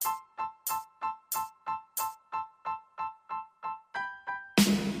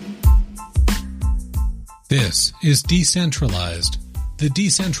This is Decentralized, the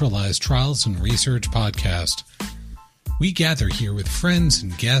Decentralized Trials and Research Podcast. We gather here with friends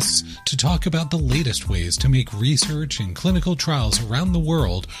and guests to talk about the latest ways to make research and clinical trials around the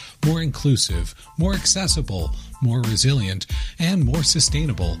world more inclusive, more accessible, more resilient, and more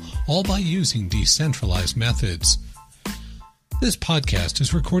sustainable, all by using decentralized methods. This podcast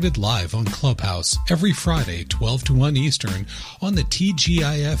is recorded live on Clubhouse every Friday, 12 to 1 Eastern, on the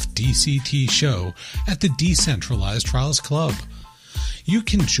TGIF DCT show at the Decentralized Trials Club. You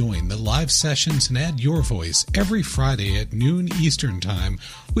can join the live sessions and add your voice every Friday at noon Eastern Time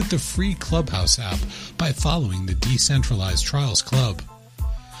with the free Clubhouse app by following the Decentralized Trials Club.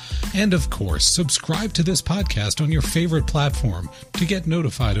 And of course, subscribe to this podcast on your favorite platform to get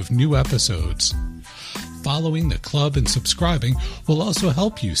notified of new episodes. Following the club and subscribing will also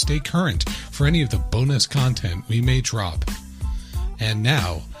help you stay current for any of the bonus content we may drop. And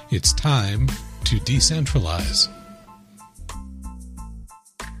now, it's time to decentralize.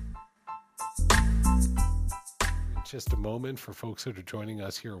 Just a moment for folks that are joining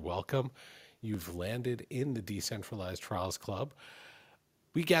us here. Welcome. You've landed in the Decentralized Trials Club.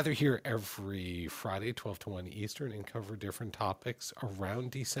 We gather here every Friday, 12 to 1 Eastern, and cover different topics around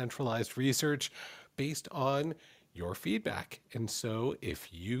decentralized research based on your feedback. And so if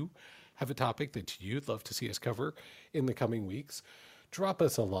you have a topic that you'd love to see us cover in the coming weeks, drop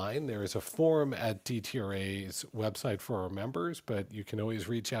us a line. There is a forum at DTRA's website for our members, but you can always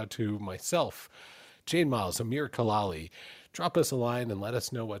reach out to myself, Jane Miles, Amir Kalali. Drop us a line and let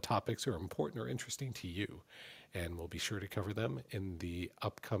us know what topics are important or interesting to you. And we'll be sure to cover them in the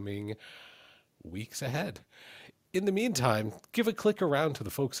upcoming weeks ahead. In the meantime, give a click around to the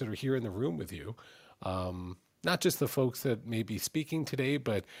folks that are here in the room with you. Not just the folks that may be speaking today,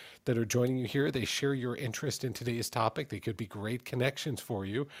 but that are joining you here. They share your interest in today's topic. They could be great connections for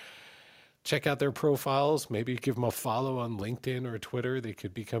you. Check out their profiles. Maybe give them a follow on LinkedIn or Twitter. They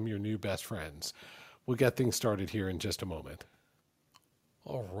could become your new best friends. We'll get things started here in just a moment.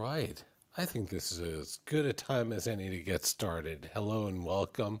 All right. I think this is as good a time as any to get started. Hello and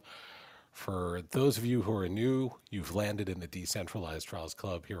welcome. For those of you who are new, you've landed in the Decentralized Trials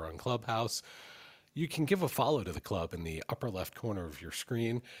Club here on Clubhouse. You can give a follow to the club in the upper left corner of your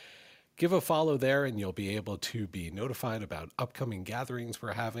screen. Give a follow there and you'll be able to be notified about upcoming gatherings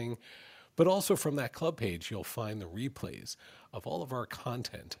we're having. But also from that club page, you'll find the replays of all of our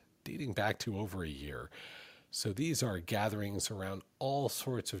content dating back to over a year. So these are gatherings around all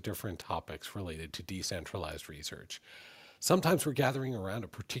sorts of different topics related to decentralized research. Sometimes we're gathering around a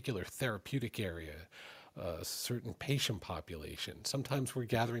particular therapeutic area, a certain patient population. Sometimes we're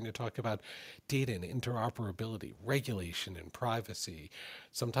gathering to talk about data and interoperability, regulation and privacy.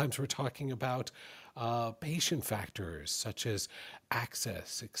 Sometimes we're talking about patient factors such as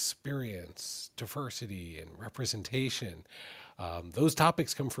access, experience, diversity, and representation. Those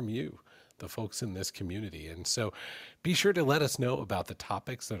topics come from you, the folks in this community. And so be sure to let us know about the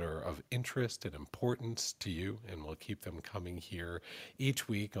topics that are of interest and importance to you, and we'll keep them coming here each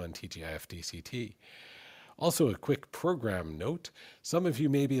week on TGIF DCT. Also, a quick program note. Some of you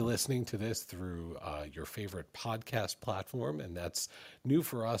may be listening to this through your favorite podcast platform, and that's new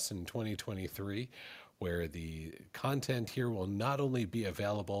for us in 2023, where the content here will not only be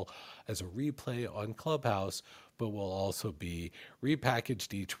available as a replay on Clubhouse, but will also be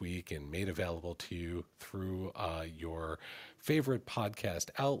repackaged each week and made available to you through your favorite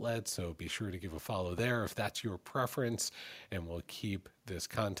podcast outlet. So be sure to give a follow there if that's your preference, and we'll keep this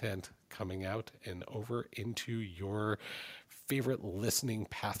content coming out and over into your favorite listening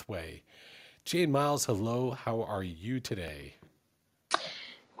pathway. Jane Miles, hello. How are you today?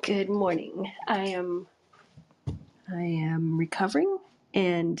 Good morning. I am recovering,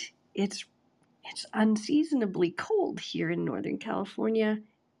 and it's unseasonably cold here in Northern California,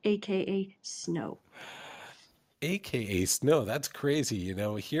 aka snow. AKA snow. That's crazy. You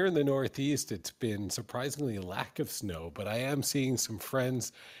know, here in the Northeast, it's been surprisingly a lack of snow, but I am seeing some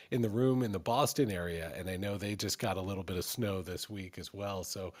friends in the room in the Boston area, and I know they just got a little bit of snow this week as well.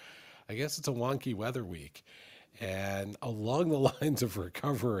 So I guess it's a wonky weather week. And along the lines of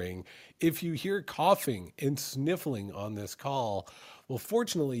recovering, if you hear coughing and sniffling on this call, well,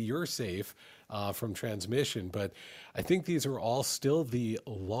 fortunately, you're safe from transmission. But I think these are all still the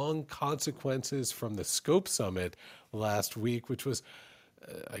long consequences from the Scope Summit last week, which was,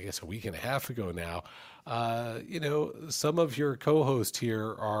 I guess, a week and a half ago now. Some of your co-hosts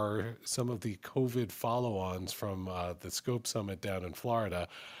here are some of the COVID follow-ons from the Scope Summit down in Florida.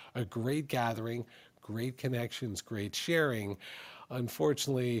 A great gathering, great connections, great sharing.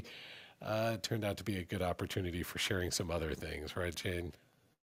 Unfortunately, it turned out to be a good opportunity for sharing some other things, right, Jane?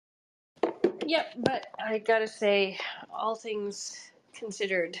 Yep, but I gotta say, all things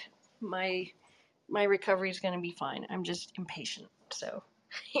considered, my my recovery is gonna be fine. I'm just impatient. So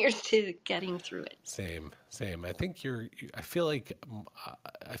here's to getting through it. Same, same. I think I feel like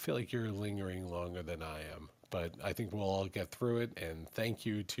I feel like you're lingering longer than I am, but I think we'll all get through it. And thank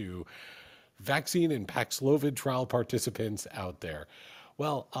you to vaccine and Paxlovid trial participants out there.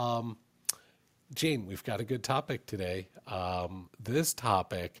 Well, Jane, we've got a good topic today. This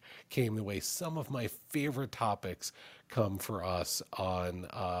topic came the way some of my favorite topics come for us on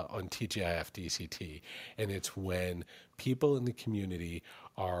TGIF DCT, and it's when people in the community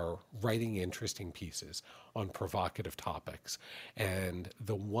are writing interesting pieces on provocative topics. And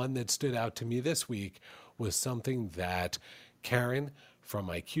the one that stood out to me this week was something that Karen from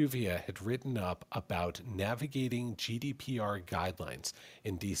IQVIA had written up about navigating GDPR guidelines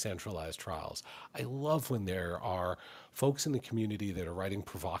in decentralized trials. I love when there are folks in the community that are writing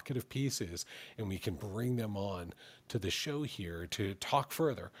provocative pieces and we can bring them on to the show here to talk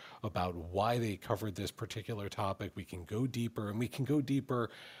further about why they covered this particular topic. We can go deeper, and we can go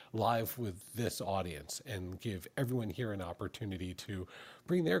deeper live with this audience and give everyone here an opportunity to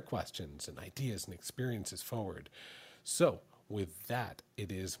bring their questions and ideas and experiences forward. So, with that, it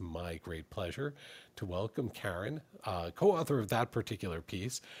is my great pleasure to welcome Karen, co-author of that particular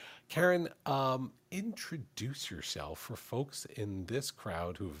piece. Karen, introduce yourself for folks in this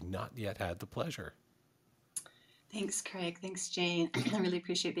crowd who have not yet had the pleasure. Thanks, Craig. Thanks, Jane. I really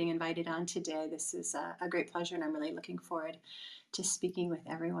appreciate being invited on today. This is a great pleasure, and I'm really looking forward to speaking with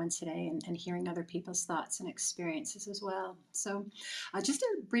everyone today and hearing other people's thoughts and experiences as well. So just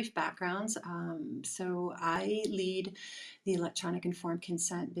a brief background. So I lead the electronic informed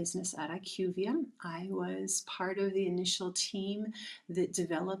consent business at IQVIA. I was part of the initial team that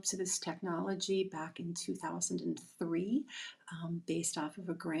developed this technology back in 2003 based off of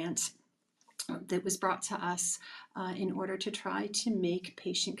a grant that was brought to us in order to try to make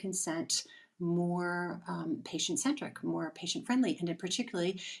patient consent more patient-centric, more patient-friendly, and in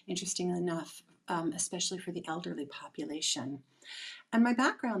particularly, interestingly enough, especially for the elderly population. And my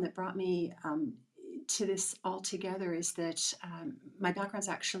background that brought me to this altogether is that my background's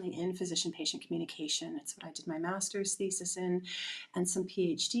actually in physician-patient communication. That's what I did my master's thesis in, and some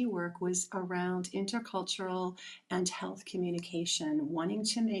PhD work was around intercultural and health communication, wanting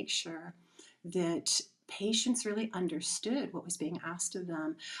to make sure that patients really understood what was being asked of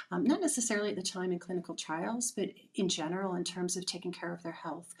them, not necessarily at the time in clinical trials, but in general in terms of taking care of their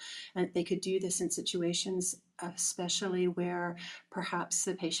health. And they could do this in situations, especially where perhaps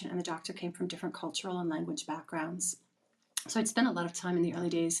the patient and the doctor came from different cultural and language backgrounds. So I'd spent a lot of time in the early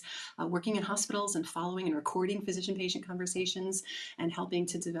days working in hospitals and following and recording physician-patient conversations and helping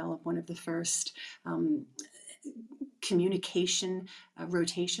to develop one of the first communication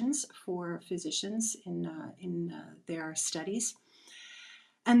rotations for physicians in their studies.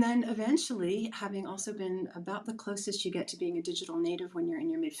 And then eventually, having also been about the closest you get to being a digital native when you're in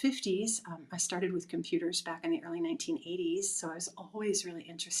your mid-50s, I started with computers back in the early 1980s, so I was always really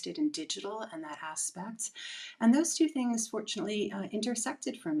interested in digital and that aspect. And those two things, fortunately,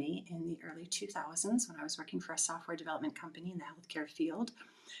 intersected for me in the early 2000s when I was working for a software development company in the healthcare field.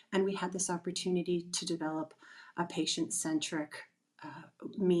 And we had this opportunity to develop a patient-centric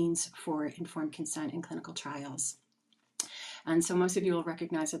means for informed consent in clinical trials. And so most of you will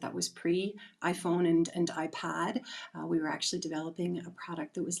recognize that that was pre-iPhone and iPad. We were actually developing a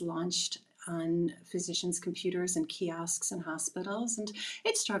product that was launched on physicians' computers and kiosks in hospitals, and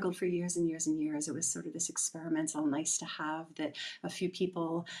it struggled for years and years and years. It was sort of this experimental nice to have that a few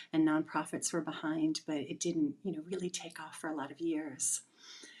people and nonprofits were behind, but it didn't, really take off for a lot of years.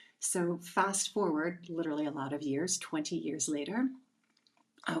 So fast forward, literally a lot of years, 20 years later,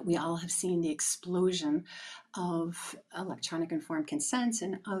 we all have seen the explosion of electronic informed consent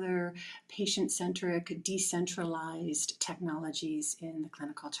and other patient-centric, decentralized technologies in the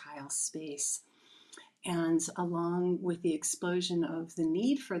clinical trial space. And along with the explosion of the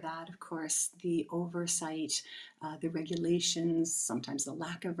need for that, of course, the oversight, the regulations, sometimes the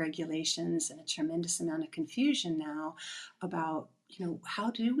lack of regulations, and a tremendous amount of confusion now about how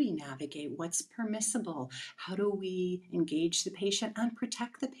do we navigate? What's permissible? How do we engage the patient and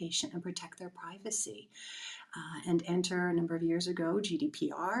protect the patient and protect their privacy? And enter a number of years ago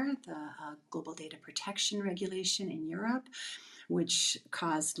GDPR, the Global Data Protection Regulation in Europe, which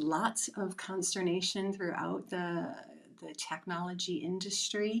caused lots of consternation throughout the technology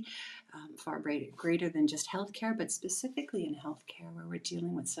industry, far greater than just healthcare, but specifically in healthcare where we're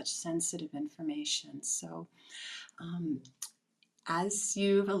dealing with such sensitive information. So As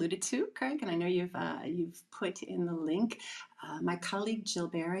you've alluded to, Craig, and I know you've put in the link, my colleague Jill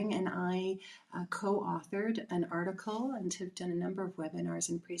Baring and I co-authored an article and have done a number of webinars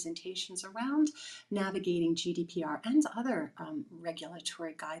and presentations around navigating GDPR and other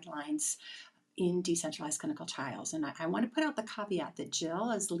regulatory guidelines in decentralized clinical trials. And I want to put out the caveat that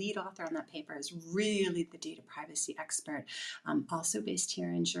Jill, as lead author on that paper, is really the data privacy expert, also based here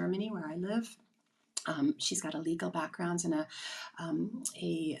in Germany, where I live. She's got a legal background and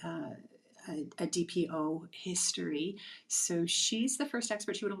a DPO history. So she's the first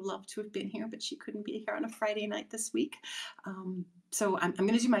expert. She would have loved to have been here, but she couldn't be here on a Friday night this week. So I'm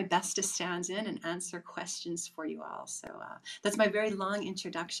going to do my best to stand in and answer questions for you all. So that's my very long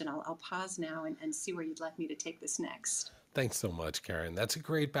introduction. I'll pause now and see where you'd like me to take this next. Thanks so much, Karen. That's a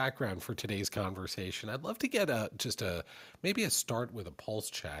great background for today's conversation. I'd love to get maybe a start with a pulse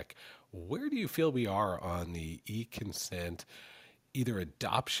check. Where do you feel we are on the eConsent either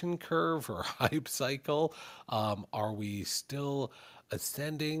adoption curve or hype cycle? Are we still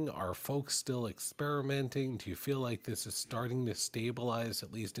ascending? Are folks still experimenting? Do you feel like this is starting to stabilize,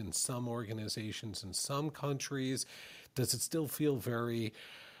 at least in some organizations, in some countries? Does it still feel very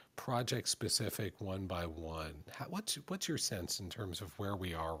project specific, one by one? What's your sense in terms of where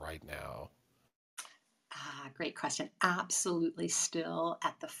we are right now? Great question. Absolutely still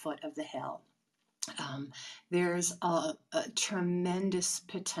at the foot of the hill. There's a tremendous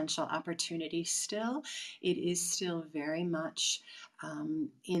potential opportunity still. It is still very much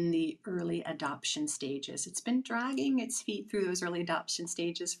in the early adoption stages. It's been dragging its feet through those early adoption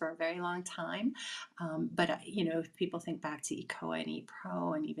stages for a very long time. But if people think back to ECOA and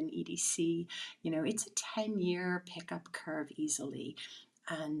ePro and even EDC, it's a 10-year pickup curve easily.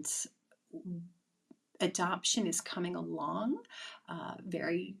 And adoption is coming along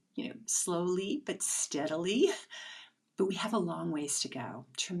very, slowly but steadily. But we have a long ways to go.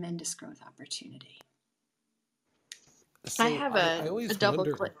 Tremendous growth opportunity. I So have I a always double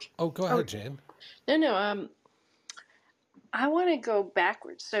wonder. click. Oh, go Oh, ahead, Jane. no. I want to go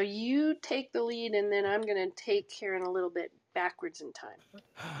backwards. So you take the lead, and then I'm going to take Karen a little bit backwards in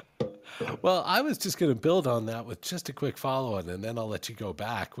time. Well, I was just going to build on that with just a quick follow on, and then I'll let you go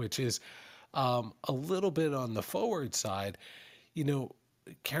back, which is a little bit on the forward side.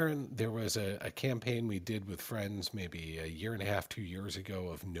 Karen, there was a campaign we did with friends maybe a year and a half, 2 years ago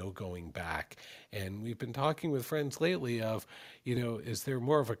of no going back. And we've been talking with friends lately of, is there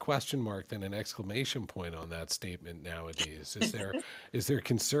more of a question mark than an exclamation point on that statement nowadays? Is there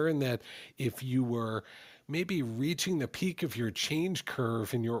concern that if you were maybe reaching the peak of your change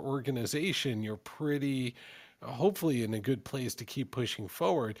curve in your organization, you're pretty hopefully in a good place to keep pushing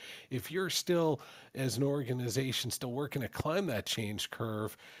forward. If you're still, as an organization, still working to climb that change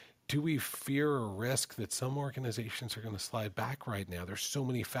curve, do we fear or risk that some organizations are going to slide back right now? There's so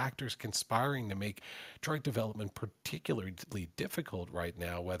many factors conspiring to make drug development particularly difficult right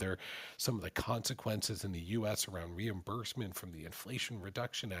now, whether some of the consequences in the US around reimbursement from the Inflation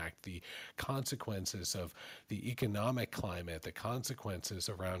Reduction Act, the consequences of the economic climate, the consequences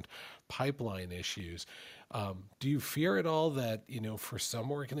around pipeline issues. Do you fear at all that, for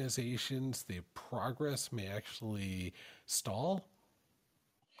some organizations, the progress may actually stall?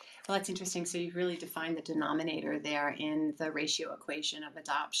 Well, that's interesting. So you've really defined the denominator there in the ratio equation of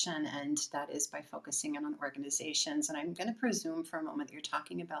adoption, and that is by focusing in on organizations. And I'm going to presume for a moment that you're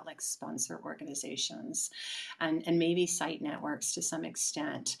talking about like sponsor organizations and maybe site networks to some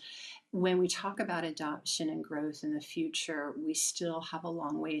extent. When we talk about adoption and growth in the future, we still have a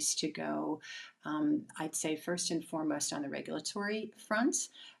long ways to go. I'd say first and foremost on the regulatory front,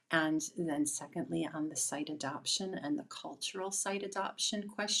 and then secondly on the site adoption and the cultural site adoption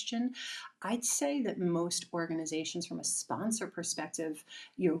question. I'd say that most organizations from a sponsor perspective,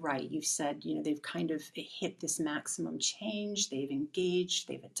 you're right, you've said, they've kind of hit this maximum change, they've engaged,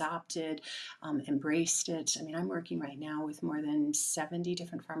 they've adopted, embraced it. I mean, I'm working right now with more than 70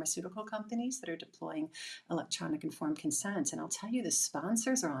 different pharmaceutical companies that are deploying electronic informed consent. And I'll tell you, the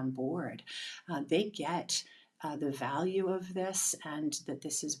sponsors are on board. They get the value of this and that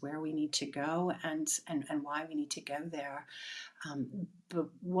this is where we need to go and why we need to go there. But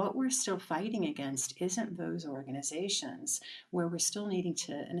what we're still fighting against isn't those organizations where we're still needing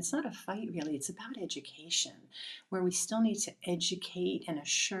to, and it's not a fight really, it's about education, where we still need to educate and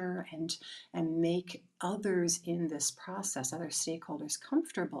assure and make others in this process, other stakeholders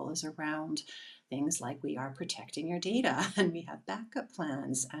comfortable is around things like we are protecting your data and we have backup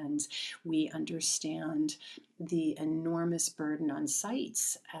plans and we understand the enormous burden on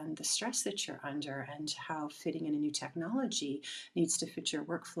sites and the stress that you're under and how fitting in a new technology needs to fit your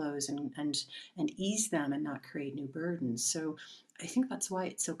workflows and ease them and not create new burdens. So I think that's why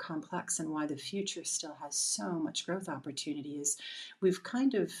it's so complex and why the future still has so much growth opportunity is we've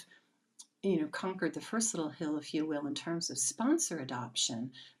kind of conquered the first little hill, if you will, in terms of sponsor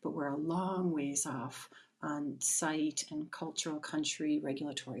adoption, but we're a long ways off on site and cultural country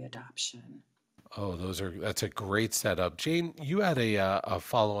regulatory adoption. Oh, that's a great setup. Jane, you had a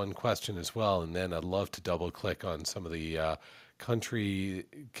follow-on question as well, and then I'd love to double click on some of the country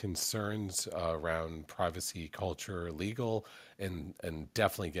concerns around privacy, culture, legal, and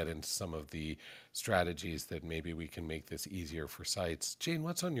definitely get into some of the strategies that maybe we can make this easier for sites. Jane,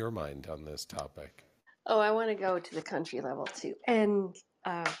 what's on your mind on this topic? Oh, I want to go to the country level too, and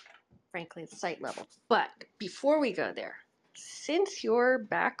frankly, the site level. But before we go there, since your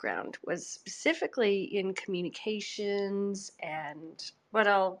background was specifically in communications and what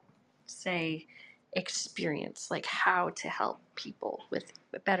I'll say experience, like how to help people with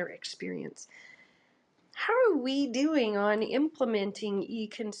a better experience, how are we doing on implementing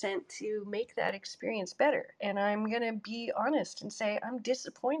eConsent to make that experience better? And I'm going to be honest and say I'm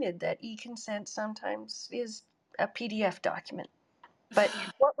disappointed that eConsent sometimes is a PDF document. But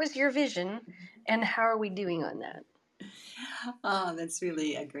what was your vision and how are we doing on that? Oh, that's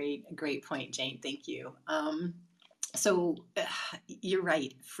really a great point, Jane. Thank you. So you're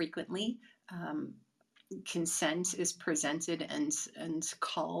right. Frequently, consent is presented and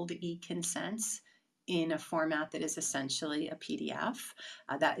called e-consents in a format that is essentially a PDF.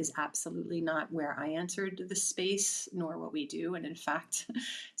 That is absolutely not where I entered the space, nor what we do. And in fact,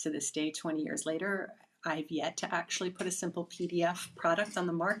 to this day, 20 years later, I've yet to actually put a simple PDF product on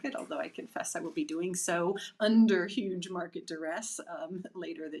the market, although I confess I will be doing so under huge market duress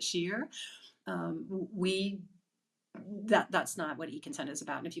later this year. That's not what eConsent is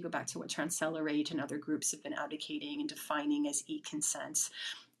about. And if you go back to what Transcelerate and other groups have been advocating and defining as eConsents,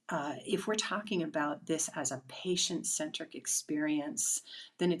 if we're talking about this as a patient-centric experience,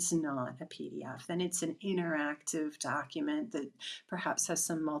 then it's not a PDF. Then it's an interactive document that perhaps has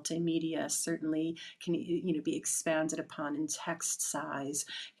some multimedia, certainly can be expanded upon in text size,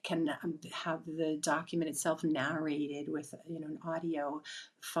 can have the document itself narrated with an audio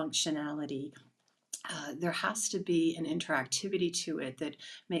functionality. There has to be an interactivity to it that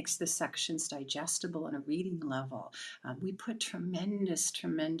makes the sections digestible on a reading level. We put tremendous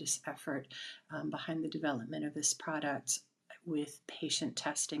effort behind the development of this product with patient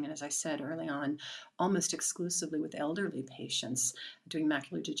testing, and as I said early on, almost exclusively with elderly patients, doing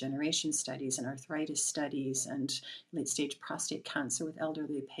macular degeneration studies and arthritis studies and late-stage prostate cancer with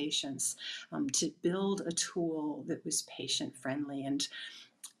elderly patients, to build a tool that was patient-friendly. And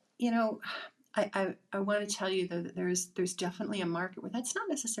I want to tell you though that there's definitely a market where that's not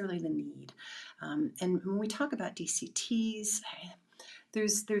necessarily the need. And when we talk about DCTs,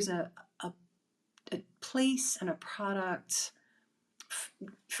 there's a place and a product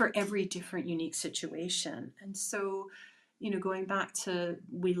for every different unique situation. And so, going back to,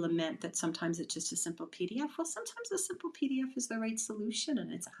 we lament that sometimes it's just a simple PDF. Well, sometimes a simple PDF is the right solution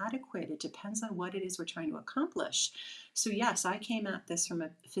and it's adequate. It depends on what it is we're trying to accomplish. So yes, I came at this from a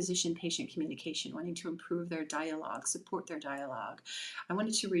physician-patient communication, wanting to improve their dialogue, support their dialogue. I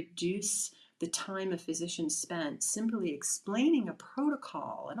wanted to reduce the time a physician spent simply explaining a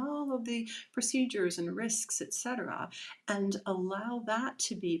protocol and all of the procedures and risks, etc., and allow that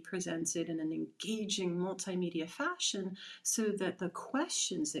to be presented in an engaging multimedia fashion so that the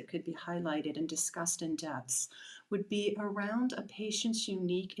questions that could be highlighted and discussed in depth would be around a patient's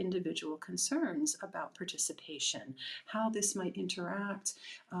unique individual concerns about participation, how this might interact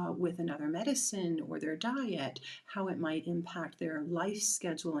with another medicine or their diet, how it might impact their life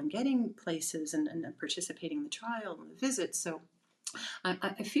schedule and getting places and participating in the trial and the visits. So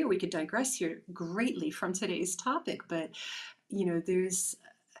I fear we could digress here greatly from today's topic, but there's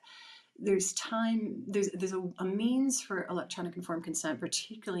a means for electronic informed consent,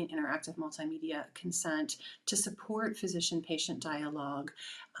 particularly in interactive multimedia consent, to support physician-patient dialogue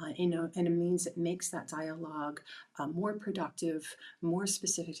in a means that makes that dialogue more productive, more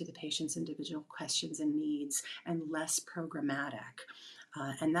specific to the patient's individual questions and needs, and less programmatic.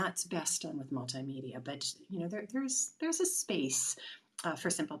 And that's best done with multimedia. But there's a space for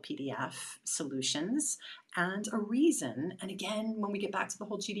simple PDF solutions and a reason. And again, when we get back to the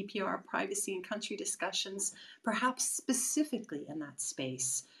whole GDPR privacy and country discussions, perhaps specifically in that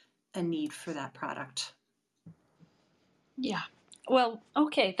space, a need for that product. Yeah, Well,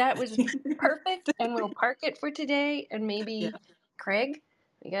 okay, that was perfect, and we'll park it for today. And Yeah. maybe, Craig,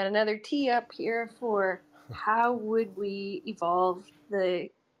 we got another tee up here for how would we evolve the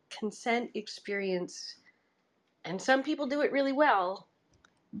consent experience. And some people do it really well,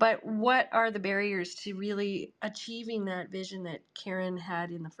 but what are the barriers to really achieving that vision that Karen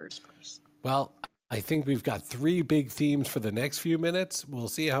had in the first place? Well, I think we've got three big themes for the next few minutes. We'll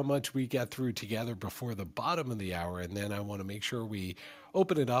see how much we get through together before the bottom of the hour. And then I want to make sure we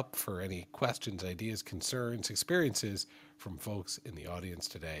open it up for any questions, ideas, concerns, experiences from folks in the audience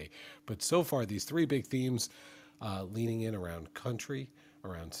today. But so far, these three big themes leaning in around country,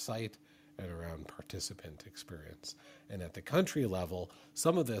 around site, and around participant experience. And at the country level,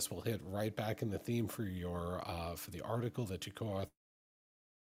 some of this will hit right back in the theme for your for the article that you co-authored.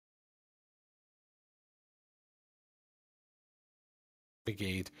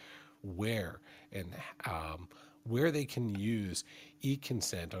 Navigate where and where they can use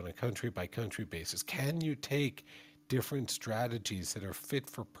e-consent on a country by country basis. Can you take different strategies that are fit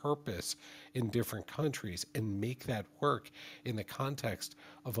for purpose in different countries and make that work in the context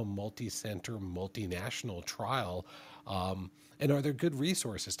of a multi-center, multinational trial? And are there good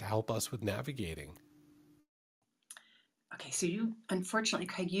resources to help us with navigating? Okay, so you, unfortunately,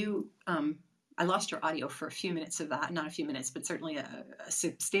 Craig, I lost your audio for a few minutes of that, not a few minutes, but certainly a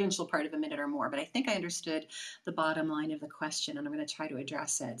substantial part of a minute or more. But I think I understood the bottom line of the question, and I'm going to try to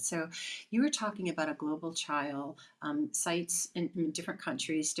address it. So you were talking about a global trial, sites in different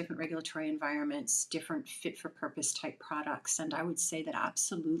countries, different regulatory environments, different fit for purpose type products. And I would say that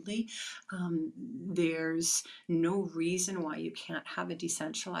absolutely, there's no reason why you can't have a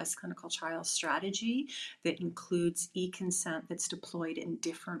decentralized clinical trial strategy that includes e-consent that's deployed in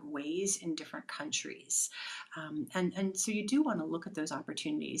different ways in different countries. And so you do want to look at those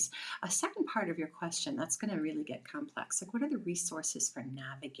opportunities. A second part of your question, that's going to really get complex. Like, what are the resources for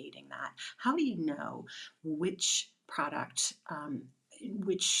navigating that? How do you know which product,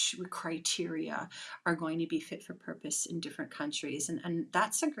 which criteria are going to be fit for purpose in different countries? And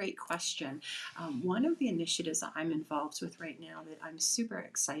that's a great question. One of the initiatives that I'm involved with right now that I'm super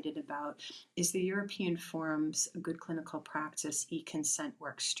excited about is the European Forum's Good Clinical Practice eConsent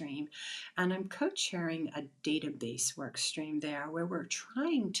workstream. And I'm co-chairing a database workstream there where we're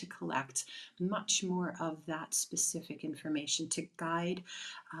trying to collect much more of that specific information to guide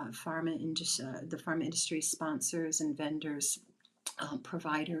the pharma industry sponsors and vendors,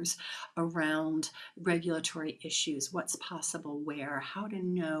 providers around regulatory issues, what's possible where, how to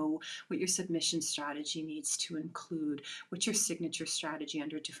know what your submission strategy needs to include, what your signature strategy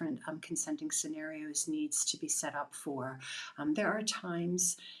under different consenting scenarios needs to be set up for. There are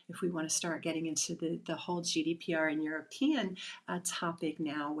times, if we want to start getting into the whole GDPR and European topic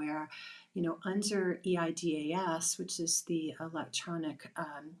now, where, under EIDAS, which is the electronic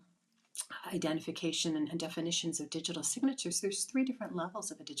identification and definitions of digital signatures, there's three different levels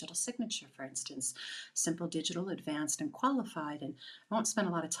of a digital signature, for instance: simple, digital, advanced, and qualified. And I won't spend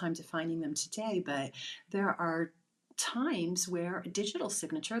a lot of time defining them today, but there are times where a digital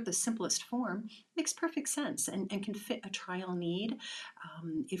signature, the simplest form, makes perfect sense and can fit a trial need.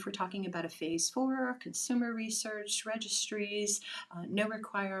 If we're talking about a phase 4, consumer research, registries, no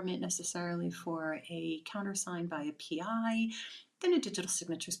requirement necessarily for a countersign by a PI, then a digital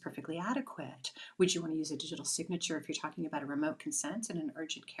signature is perfectly adequate. Would you want to use a digital signature if you're talking about a remote consent in an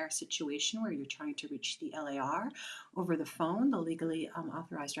urgent care situation where you're trying to reach the LAR over the phone, the legally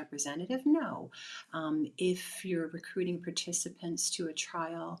authorized representative? No. If you're recruiting participants to a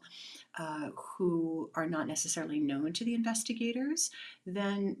trial who are not necessarily known to the investigators,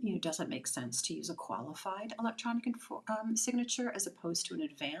 then does it make sense to use a qualified electronic signature as opposed to an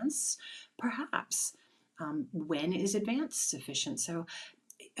advance? Perhaps. When is advanced sufficient? So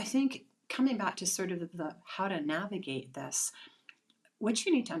I think, coming back to sort of the how to navigate this, what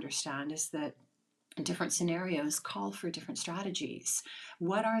you need to understand is that different scenarios call for different strategies.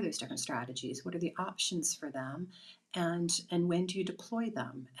 What are those different strategies? What are the options for them? And when do you deploy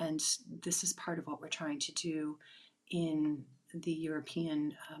them? And this is part of what we're trying to do in the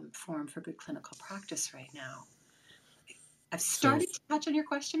European Forum for Good Clinical Practice right now. I've So started to touch on your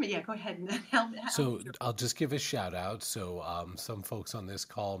question, but yeah, go ahead and help. So I'll just give a shout out. So some folks on this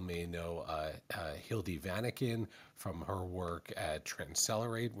call may know Hildy Vanakin from her work at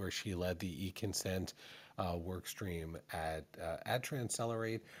Transcelerate, where she led the eConsent work stream at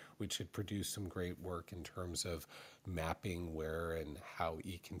Transcelerate, which had produced some great work in terms of mapping where and how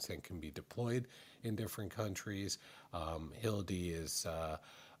eConsent can be deployed in different countries. Hildy is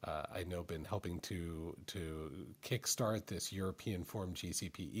I know been helping to kickstart this European Forum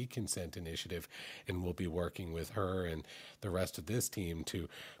GCP eConsent initiative, and we'll be working with her and the rest of this team to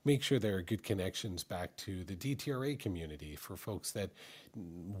make sure there are good connections back to the DTRA community for folks that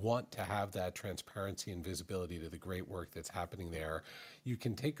want to have that transparency and visibility to the great work that's happening there. You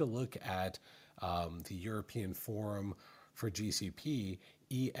can take a look at the European Forum for GCP,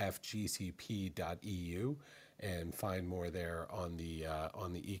 efgcp.eu, and find more there on the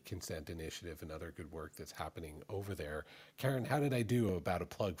eConsent initiative and other good work that's happening over there. Karen, how did I do about a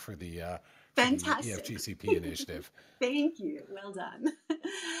plug for the Fantastic. EFGCP initiative? Thank you. Well done.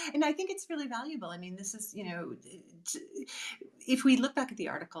 And I think it's really valuable. I mean, this is, if we look back at the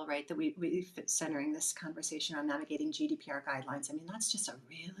article, right, that we centering this conversation on navigating GDPR guidelines, I mean, that's just a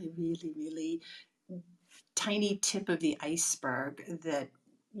really, really, really tiny tip of the iceberg that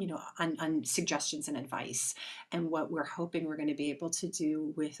on suggestions and advice, and what we're hoping we're going to be able to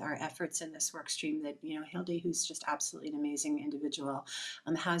do with our efforts in this work stream that Hildy, who's just absolutely an amazing individual,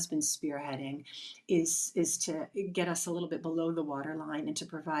 has been spearheading, is to get us a little bit below the waterline and to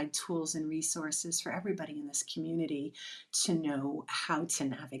provide tools and resources for everybody in this community to know how to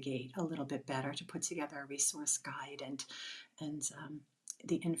navigate a little bit better, to put together a resource guide and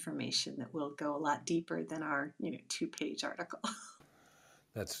the information that will go a lot deeper than our 2-page article.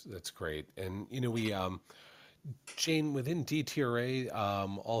 That's great. And we Jane, within DTRA,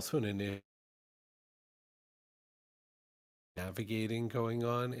 also an initiative navigating going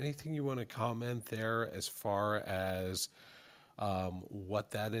on. Anything you want to comment there as far as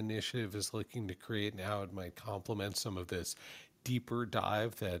what that initiative is looking to create and how it might complement some of this deeper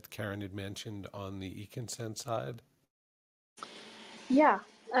dive that Karen had mentioned on the eConsent side? Yeah.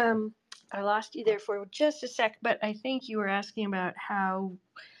 I lost you there for just a sec, but I think you were asking about how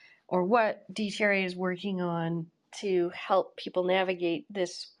or what DTRA is working on to help people navigate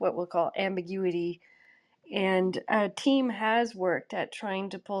this, what we'll call ambiguity. And a team has worked at trying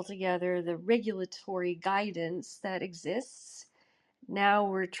to pull together the regulatory guidance that exists. Now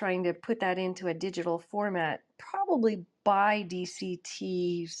we're trying to put that into a digital format, probably by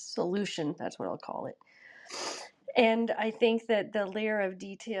DCT solution. That's what I'll call it. And I think that the layer of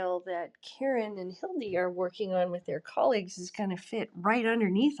detail that Karen and Hildy are working on with their colleagues is going to fit right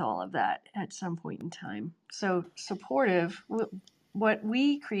underneath all of that at some point in time. So supportive. What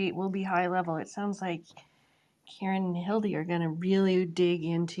we create will be high level. It sounds like Karen and Hildy are going to really dig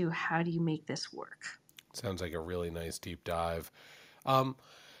into how do you make this work. Sounds like a really nice deep dive.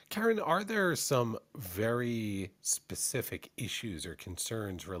 Karen, are there some very specific issues or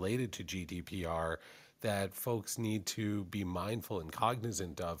concerns related to GDPR that folks need to be mindful and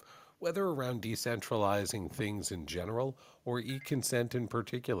cognizant of, whether around decentralizing things in general or eConsent in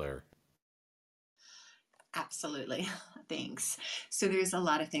particular? Absolutely. Thanks. So there's a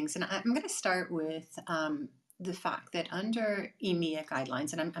lot of things. And I'm going to start with the fact that under EMEA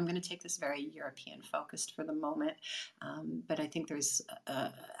guidelines, and I'm going to take this very European focused for the moment, but I think there's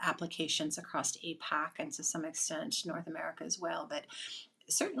applications across APAC and to some extent North America as well. But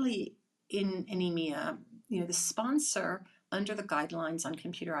certainly in EMEA, the sponsor under the guidelines on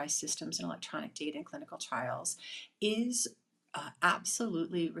computerized systems and electronic data in clinical trials is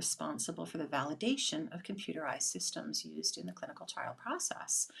absolutely responsible for the validation of computerized systems used in the clinical trial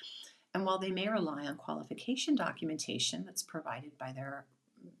process. And while they may rely on qualification documentation that's provided by their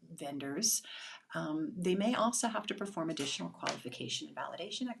vendors, they may also have to perform additional qualification and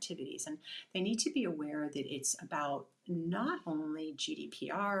validation activities. And they need to be aware that it's about not only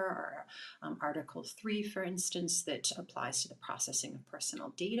GDPR or Article 3, for instance, that applies to the processing of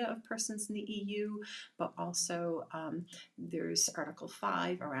personal data of persons in the EU, but also there's Article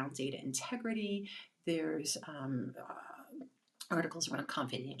 5 around data integrity. There's articles around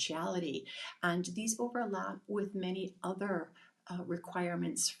confidentiality, and these overlap with many other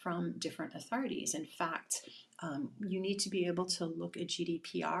requirements from different authorities. In fact, you need to be able to look at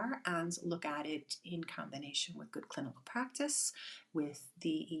GDPR and look at it in combination with good clinical practice, with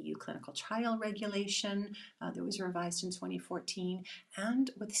the EU clinical trial regulation that was revised in 2014,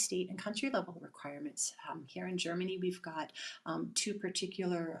 and with state and country level requirements. Here in Germany, we've got 2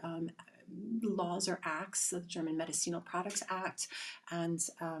 particular laws or acts, the German Medicinal Products Act and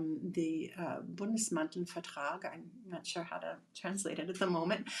the Bundesmantelvertrag, I'm not sure how to translate it at the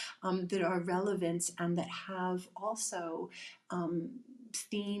moment, that are relevant and that have also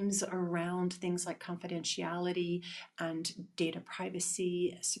themes around things like confidentiality and data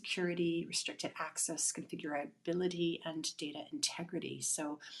privacy, security, restricted access, configurability, and data integrity.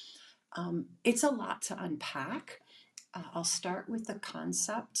 So it's a lot to unpack. I'll start with the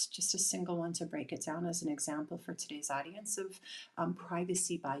concept, just a single one to break it down as an example for today's audience of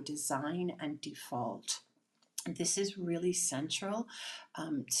privacy by design and default. This is really central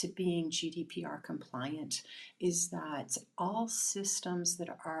to being GDPR compliant, is that all systems that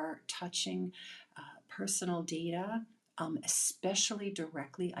are touching personal data, especially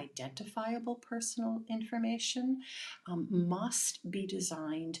directly identifiable personal information, must be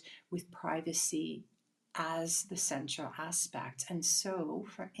designed with privacy as the central aspect. And so,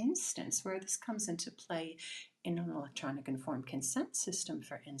 for instance, where this comes into play in an electronic informed consent system,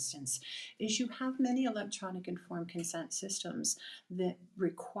 for instance, is you have many electronic informed consent systems that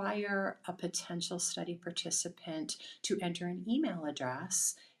require a potential study participant to enter an email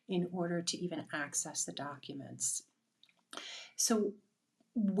address in order to even access the documents. So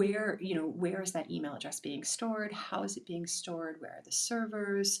where is that email address being stored? How is it being stored? Where are the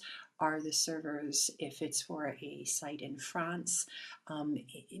servers? Are the servers, if it's for a site in France,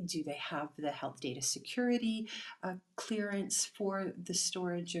 do they have the health data security clearance for the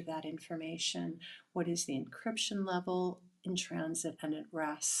storage of that information? What is the encryption level in transit and at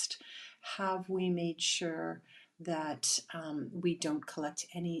rest? Have we made sure that we don't collect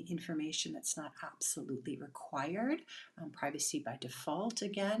any information that's not absolutely required? Privacy by default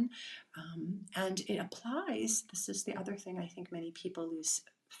again. And it applies, this is the other thing I think many people lose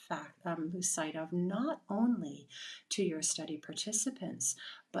sight of, not only to your study participants,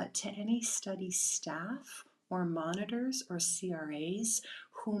 but to any study staff or monitors or CRAs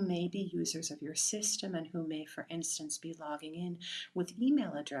who may be users of your system and who may, for instance, be logging in with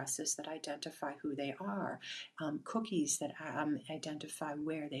email addresses that identify who they are, cookies that identify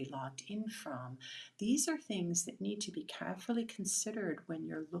where they logged in from. These are things that need to be carefully considered when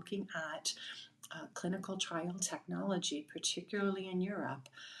you're looking at clinical trial technology, particularly in Europe.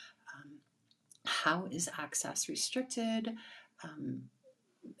 How is access restricted?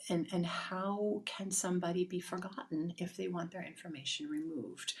 And how can somebody be forgotten if they want their information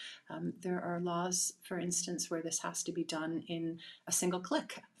removed? There are laws, for instance, where this has to be done in a single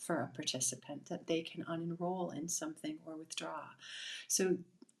click for a participant, that they can unenroll in something or withdraw. So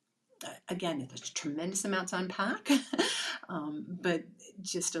again, there's tremendous amount to unpack, but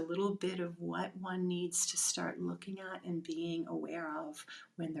just a little bit of what one needs to start looking at and being aware of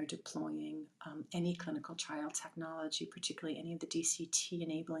when they're deploying any clinical trial technology, particularly any of the DCT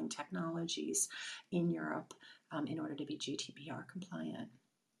enabling technologies in Europe, in order to be GDPR compliant.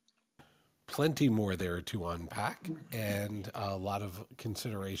 Plenty more there to unpack, and a lot of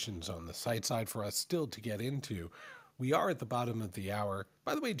considerations on the site side for us still to get into. We are at the bottom of the hour.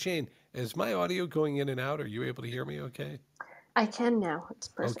 By the way, Jane, is my audio going in and out? Are you able to hear me okay? I can now. It's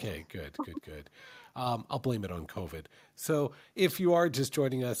perfect. Okay, good. I'll blame it on COVID. So if you are just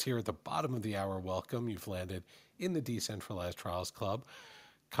joining us here at the bottom of the hour, welcome. You've landed in the Decentralized Trials Club,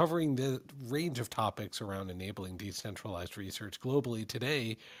 covering the range of topics around enabling decentralized research globally.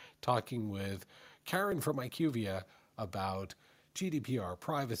 Today, talking with Karen from IQVIA about GDPR,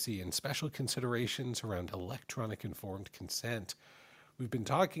 privacy, and special considerations around electronic informed consent. We've been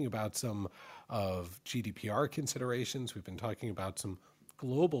talking about some of GDPR considerations. We've been talking about some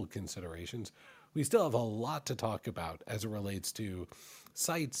global considerations. We still have a lot to talk about as it relates to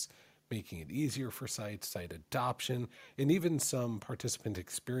sites, making it easier for sites, site adoption, and even some participant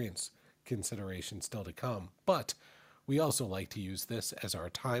experience considerations still to come. But we also like to use this as our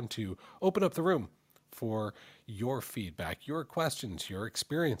time to open up the room for your feedback, your questions, your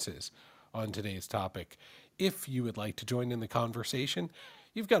experiences on today's topic. If you would like to join in the conversation,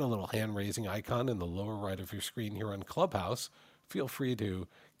 you've got a little hand-raising icon in the lower right of your screen here on Clubhouse. Feel free to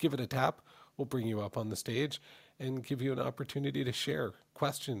give it a tap. We'll bring you up on the stage and give you an opportunity to share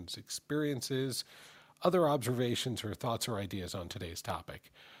questions, experiences, other observations or thoughts or ideas on today's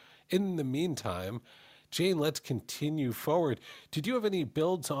topic. In the meantime, Jane, let's continue forward. Did you have any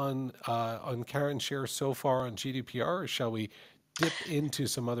builds on Karen's share so far on GDPR, or shall we dip into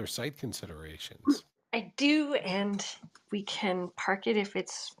some other site considerations? I do, and we can park it if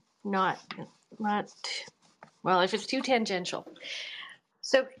it's not well, if it's too tangential.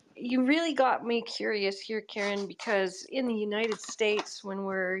 So you really got me curious here, Karen, because in the United States, when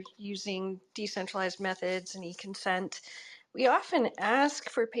we're using decentralized methods and eConsent, we often ask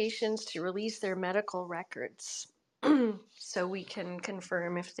for patients to release their medical records so we can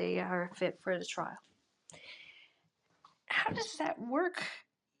confirm if they are fit for the trial. How does that work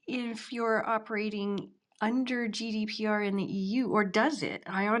if you're operating under GDPR in the EU, or does it?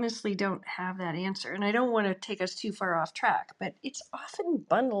 I honestly don't have that answer, and I don't want to take us too far off track, but it's often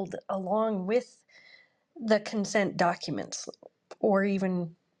bundled along with the consent documents, or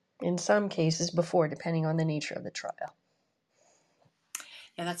even in some cases before, depending on the nature of the trial.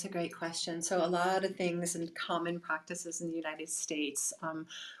 Yeah, that's a great question. So, a lot of things and common practices in the United States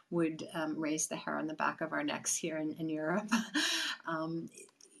would raise the hair on the back of our necks here in Europe. um,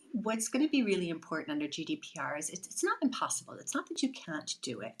 what's going to be really important under GDPR is it's not impossible. It's not that you can't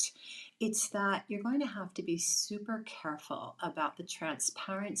do it. It's that you're going to have to be super careful about the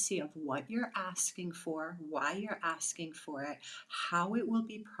transparency of what you're asking for, why you're asking for it, how it will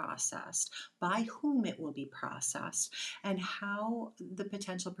be processed, by whom it will be processed, and how the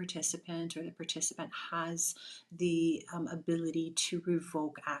potential participant or the participant has the ability to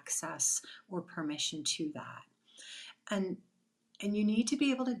revoke access or permission to that. And and you need to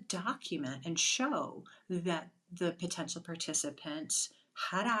be able to document and show that the potential participant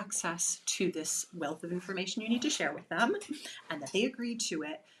had access to this wealth of information you need to share with them and that they agreed to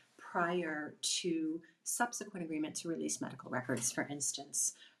it prior to subsequent agreement to release medical records, for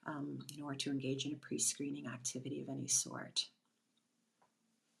instance, or to engage in a pre-screening activity of any sort.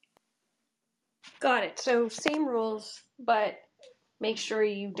 Got it. So same rules, but make sure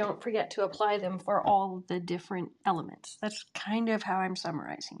you don't forget to apply them for all the different elements. That's kind of how I'm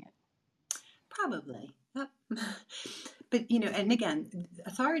summarizing it. Probably. Yep. But, and again,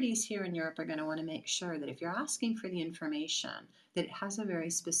 authorities here in Europe are going to want to make sure that if you're asking for the information, that it has a very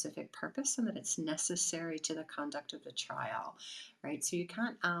specific purpose and that it's necessary to the conduct of the trial, right? So you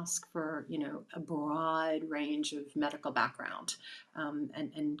can't ask for, a broad range of medical background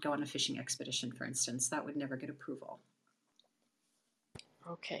and go on a fishing expedition, for instance. That would never get approval.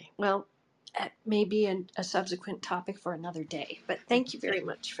 Okay. Well, that may be a subsequent topic for another day, but thank you very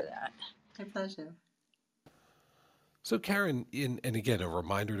much for that. My pleasure. So Karen, and again, a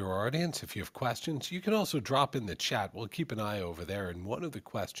reminder to our audience, if you have questions, you can also drop in the chat. We'll keep an eye over there. And one of the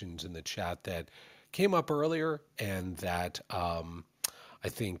questions in the chat that came up earlier and that I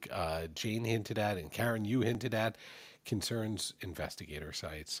think Jane hinted at and Karen, you hinted at, concerns investigator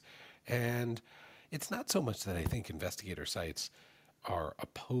sites. And it's not so much that I think investigator sites are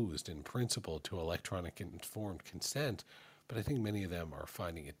opposed in principle to electronic informed consent, but I think many of them are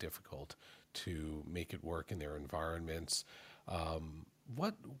finding it difficult to make it work in their environments.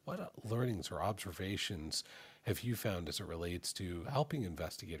 What learnings or observations have you found as it relates to helping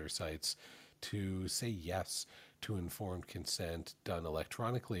investigator sites to say yes to informed consent done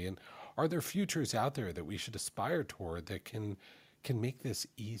electronically? And are there futures out there that we should aspire toward that can make this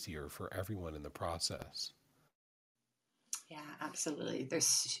easier for everyone in the process? Yeah, absolutely.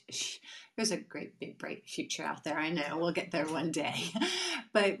 There's a great big bright future out there. I know we'll get there one day.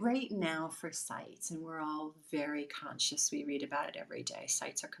 But right now for sites, and we're all very conscious, we read about it every day.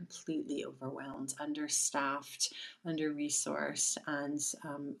 Sites are completely overwhelmed, understaffed, under-resourced, and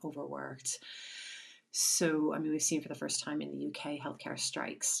overworked. So, we've seen for the first time in the UK, healthcare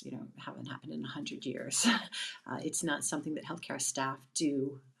strikes, haven't happened in 100 years. It's not something that healthcare staff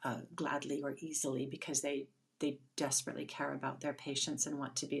do gladly or easily because they desperately care about their patients and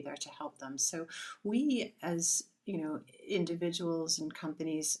want to be there to help them. So we, as individuals and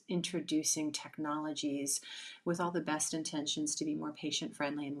companies introducing technologies with all the best intentions to be more patient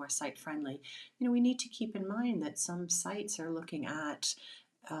friendly and more site friendly, we need to keep in mind that some sites are looking at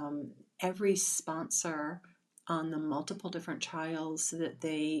every sponsor on the multiple different trials that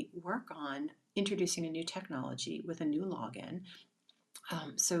they work on, introducing a new technology with a new login.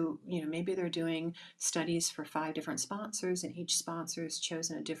 So, maybe they're doing studies for 5 different sponsors, and each sponsor has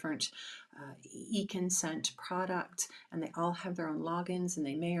chosen a different eConsent product, and they all have their own logins, and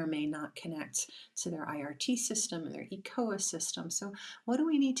they may or may not connect to their IRT system and their eCOA system. So what do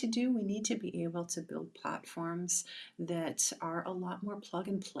we need to do? We need to be able to build platforms that are a lot more plug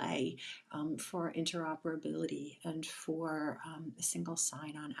and play for interoperability and for a single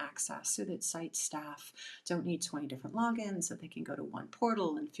sign-on access so that site staff don't need 20 different logins, that they can go to one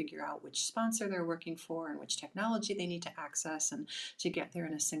portal and figure out which sponsor they're working for and which technology they need to access and to get there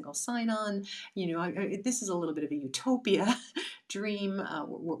in a single sign-on. This is a little bit of a utopia dream.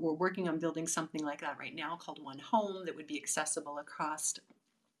 We're working on building something like that right now called One Home that would be accessible across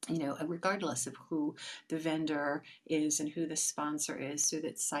regardless of who the vendor is and who the sponsor is, so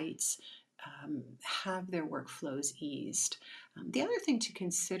that sites have their workflows eased. The other thing to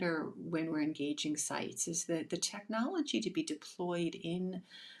consider when we're engaging sites is that the technology to be deployed in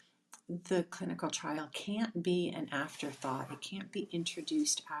the clinical trial can't be an afterthought. It can't be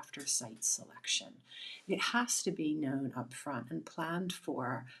introduced after site selection. It has to be known up front and planned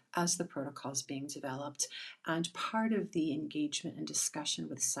for as the protocol is being developed, and part of the engagement and discussion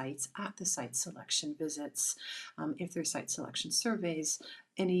with sites at the site selection visits. If there's site selection surveys,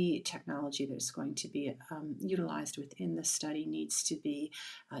 any technology that's going to be utilized within the study needs to be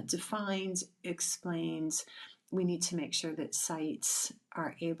defined, explained, we need to make sure that sites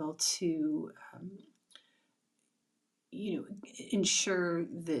are able to ensure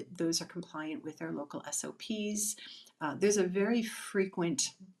that those are compliant with their local SOPs. There's a very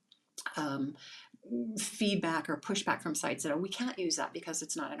frequent um, feedback or pushback from sites that we can't use that because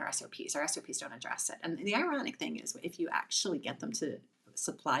it's not in our SOPs. Our SOPs don't address it. And the ironic thing is, if you actually get them to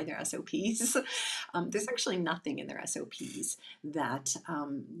supply their SOPs, there's actually nothing in their SOPs that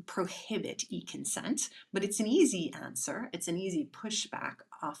prohibit eConsent, but it's an easy answer. It's an easy pushback,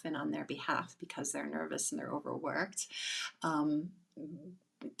 often on their behalf because they're nervous and they're overworked.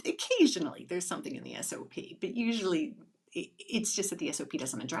 Occasionally there's something in the SOP, but usually it's just that the SOP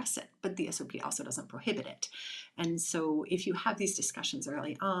doesn't address it, but the SOP also doesn't prohibit it. And so if you have these discussions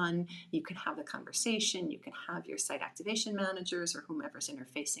early on, you can have the conversation, you can have your site activation managers or whomever's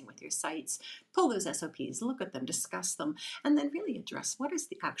interfacing with your sites, pull those SOPs, look at them, discuss them, and then really address what is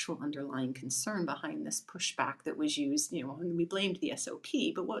the actual underlying concern behind this pushback that was used. And we blamed the SOP,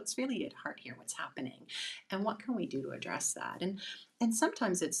 but what's really at heart here, what's happening, and what can we do to address that? And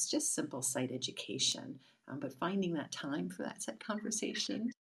sometimes it's just simple site education. But finding that time for that set conversation.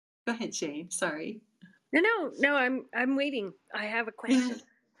 Go ahead, Jane. Sorry. No. I'm waiting. I have a question.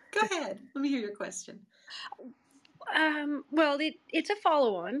 Go ahead. Let me hear your question. Well, it's a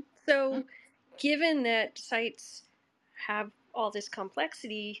follow-on. So, given that sites have all this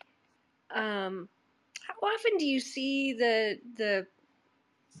complexity, how often do you see the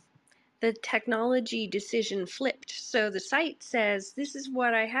technology decision flipped? So the site says, "This is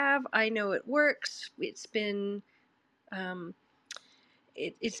what I have. I know it works. It's been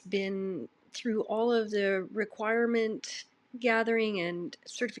it's been through all of the requirement gathering and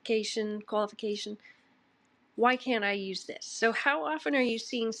certification, qualification. Why can't I use this?" So how often are you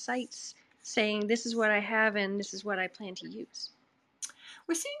seeing sites saying, "This is what I have and this is what I plan to use"?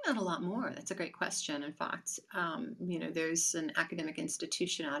 We're seeing that a lot more. That's a great question. In fact, there's an academic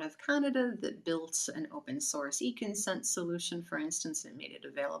institution out of Canada that built an open source eConsent solution, for instance, and made it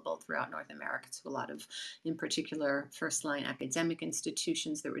available throughout North America to a lot of, in particular, first-line academic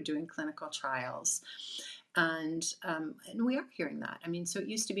institutions that were doing clinical trials. And we are hearing that. I mean, so it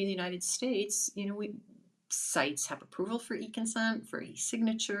used to be in the United States, sites have approval for eConsent, for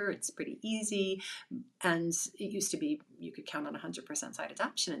e-signature. It's pretty easy. And it used to be you could count on 100% site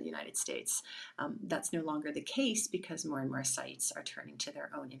adoption in the United States. That's no longer the case because more and more sites are turning to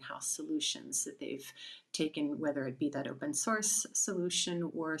their own in-house solutions that they've taken, whether it be that open source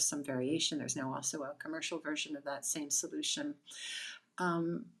solution or some variation. There's now also a commercial version of that same solution.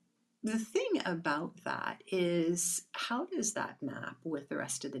 The thing about that is, how does that map with the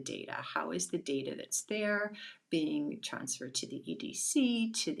rest of the data? How is the data that's there being transferred to the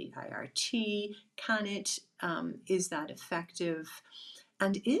EDC, to the IRT? Can it, is that effective?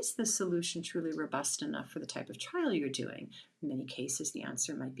 And is the solution truly robust enough for the type of trial you're doing? In many cases, the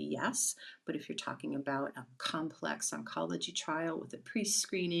answer might be yes. But if you're talking about a complex oncology trial with a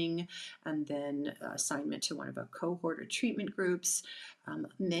pre-screening and then assignment to one of a cohort or treatment groups,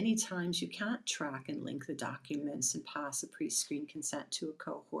 many times you can't track and link the documents and pass a pre-screen consent to a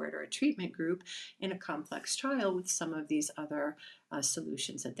cohort or a treatment group in a complex trial with some of these other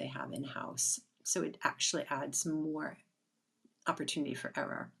solutions that they have in-house. So it actually adds more opportunity for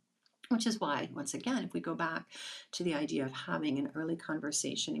error. Which is why, once again, if we go back to the idea of having an early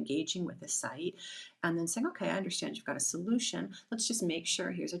conversation, engaging with the site, and then saying, okay, I understand you've got a solution. Let's just make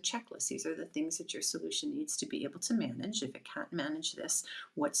sure here's a checklist. These are the things that your solution needs to be able to manage. If it can't manage this,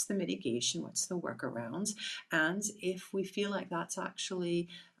 what's the mitigation? What's the workarounds? And if we feel like that's actually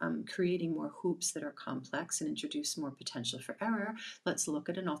creating more hoops that are complex and introduce more potential for error, let's look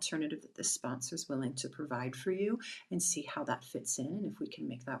at an alternative that the sponsor is willing to provide for you and see how that fits in and if we can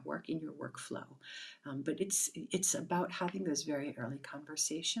make that work in your workflow. But it's about having those very early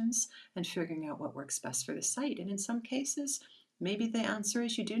conversations and figuring out what works best for the site. And in some cases, maybe the answer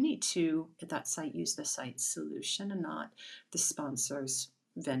is you do need to, at that site, use the site's solution and not the sponsor's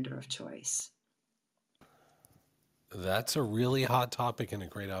vendor of choice. That's a really hot topic and a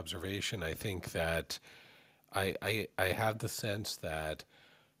great observation. I think that I have the sense that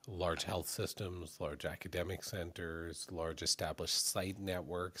large health systems, large academic centers, large established site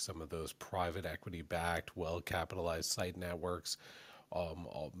networks, some of those private equity backed, well capitalized site networks,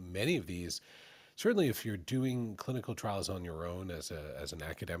 many of these, certainly if you're doing clinical trials on your own as an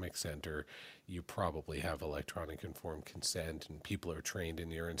academic center, you probably have electronic informed consent and people are trained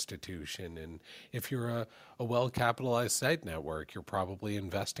in your institution. And if you're a well capitalized site network, you're probably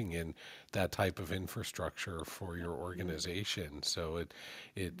investing in that type of infrastructure for your organization. So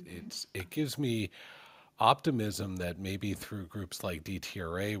it gives me optimism that maybe through groups like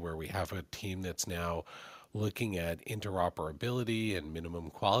DTRA, where we have a team that's now looking at interoperability and minimum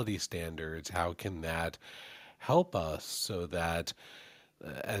quality standards. How can that help us so that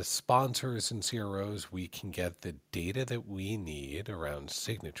as sponsors and CROs, we can get the data that we need around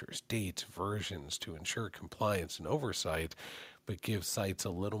signatures, dates, versions to ensure compliance and oversight, but give sites a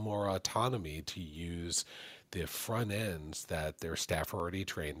little more autonomy to use the front ends that their staff are already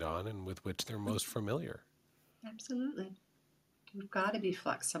trained on and with which they're most familiar. Absolutely. We've got to be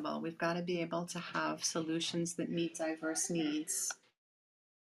flexible. We've got to be able to have solutions that meet diverse needs.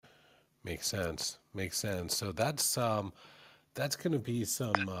 Makes sense. Makes sense. So that's going to be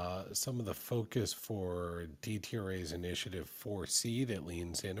some of the focus for DTRA's initiative 4C that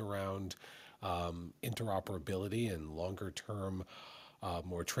leans in around interoperability and longer term,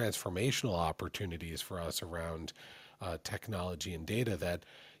 more transformational opportunities for us around technology and data. That,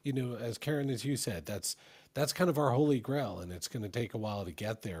 as Karen, as you said, that's kind of our holy grail, and it's going to take a while to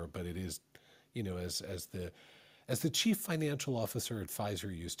get there. But it is, as the chief financial officer at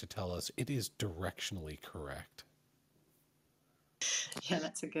Pfizer used to tell us, it is directionally correct. Yeah,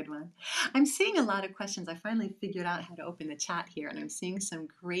 that's a good one. I'm seeing a lot of questions. I finally figured out how to open the chat here, and I'm seeing some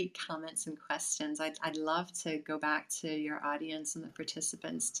great comments and questions. I'd love to go back to your audience and the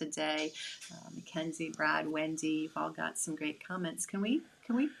participants today. Mackenzie, Brad, Wendy, you've all got some great comments. Can we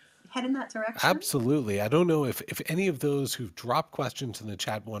head in that direction? Absolutely. I don't know if any of those who've dropped questions in the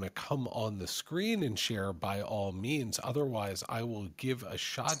chat want to come on the screen and share, by all means. Otherwise, I will give a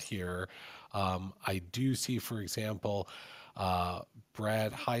shot here. I do see, for example,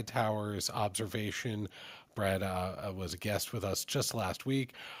 Brad Hightower's observation. Brad was a guest with us just last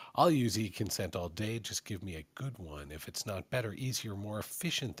week. I'll use eConsent all day. Just give me a good one. If it's not better, easier, more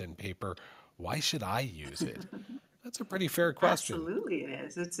efficient than paper, why should I use it? That's a pretty fair question. Absolutely, it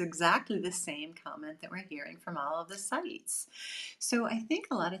is. It's exactly the same comment that we're hearing from all of the sites. So I think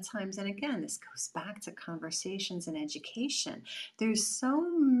a lot of times, and again, this goes back to conversations and education, there's so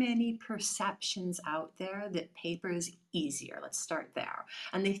many perceptions out there that paper is easier. Let's start there.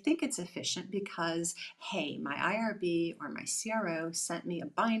 And they think it's efficient because, hey, my IRB or my CRO sent me a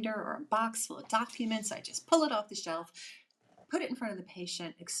binder or a box full of documents. I just pull it off the shelf, put it in front of the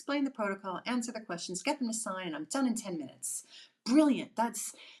patient, explain the protocol, answer the questions, get them to sign, and I'm done in 10 minutes. Brilliant.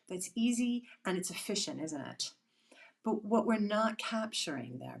 That's easy and it's efficient, isn't it? But what we're not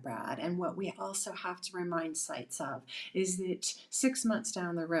capturing there, Brad, and what we also have to remind sites of, is that 6 months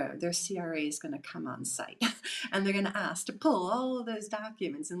down the road, their CRA is going to come on site and they're going to ask to pull all of those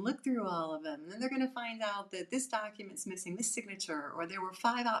documents and look through all of them. And then they're going to find out that this document's missing this signature, or there were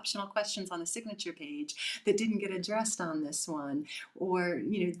 5 optional questions on the signature page that didn't get addressed on this one, or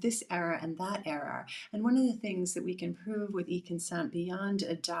this error and that error. And one of the things that we can prove with eConsent beyond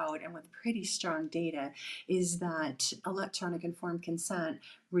a doubt and with pretty strong data is that electronic informed consent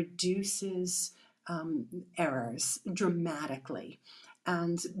reduces errors dramatically.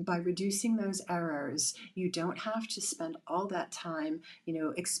 And by reducing those errors, you don't have to spend all that time,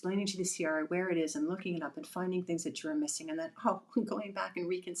 explaining to the CRA where it is and looking it up and finding things that you're missing, and then going back and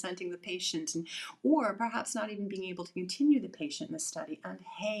reconsenting the patient, or perhaps not even being able to continue the patient in the study. And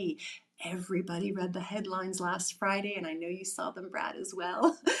hey, everybody read the headlines last Friday, and I know you saw them, Brad, as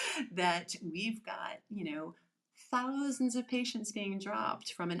well, that we've got, thousands of patients being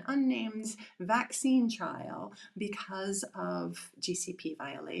dropped from an unnamed vaccine trial because of GCP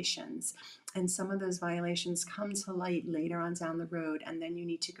violations. And some of those violations come to light later on down the road, and then you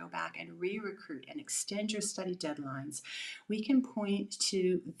need to go back and re-recruit and extend your study deadlines. We can point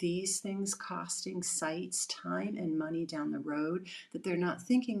to these things costing sites time and money down the road that they're not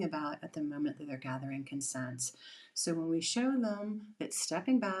thinking about at the moment that they're gathering consents. So when we show them that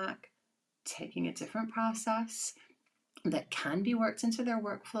stepping back, taking a different process that can be worked into their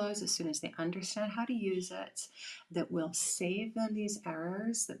workflows as soon as they understand how to use it, that will save them these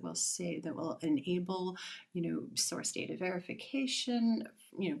errors, that will enable, source data verification,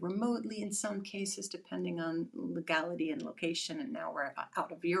 remotely in some cases, depending on legality and location. And now we're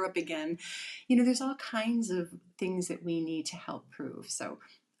out of Europe again. There's all kinds of things that we need to help prove. So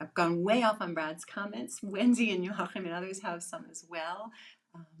I've gone way off on Brad's comments. Wendy and Joachim and others have some as well.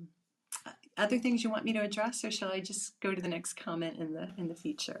 Other things you want me to address, or shall I just go to the next comment in the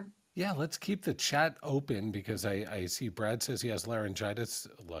feature? Yeah, let's keep the chat open because I see Brad says he has laryngitis.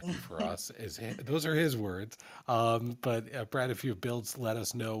 Lucky for us, those are his words. But Brad, if you have builds, let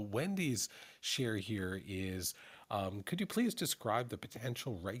us know. Wendy's share here is, could you please describe the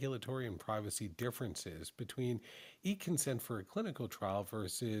potential regulatory and privacy differences between eConsent for a clinical trial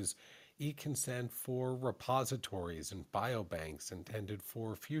versus eConsent for repositories and biobanks intended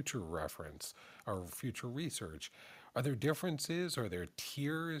for future reference or future research? Are there differences? Are there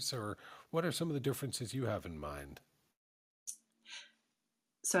tiers? Or what are some of the differences you have in mind?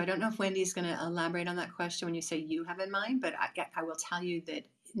 So I don't know if Wendy's going to elaborate on that question when you say you have in mind, but I will tell you that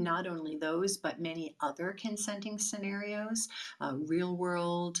not only those, but many other consenting scenarios, real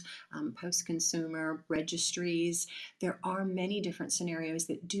world, post-consumer, registries, there are many different scenarios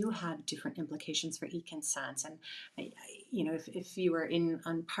that do have different implications for e-consent. And if you were in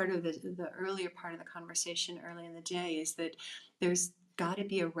on part of the earlier part of the conversation early in the day, is that there's got to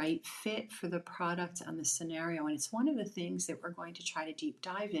be a right fit for the product and the scenario. And it's one of the things that we're going to try to deep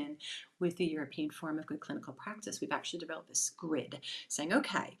dive in with the European Forum of Good Clinical Practice. We've actually developed this grid saying,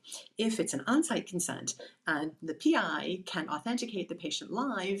 okay, if it's an on-site consent and the PI can authenticate the patient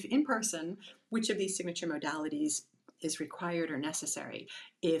live in person, which of these signature modalities is required or necessary?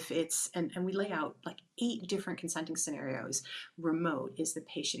 If it's, and we lay out like 8 different consenting scenarios. Remote, is the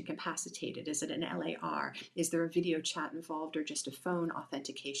patient incapacitated? Is it an LAR? Is there a video chat involved or just a phone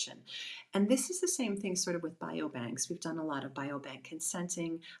authentication? And this is the same thing sort of with biobanks. We've done a lot of biobank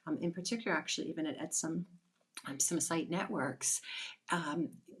consenting, in particular actually even at some site networks.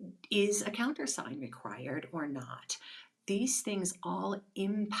 Is a countersign required or not? These things all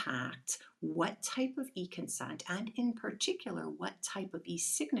impact what type of e-consent and in particular what type of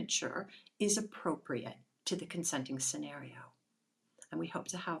e-signature is appropriate to the consenting scenario. And we hope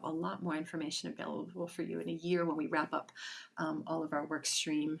to have a lot more information available for you in a year when we wrap up all of our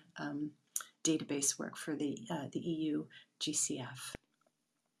workstream database work for the EU GCF.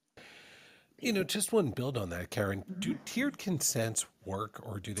 Just one build on that, Karen. Do tiered consents work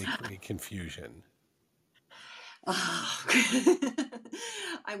or do they create confusion? Oh.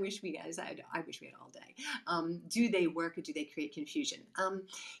 I wish we had all day. Do they work or do they create confusion?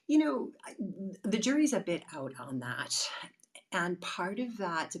 The jury's a bit out on that. And part of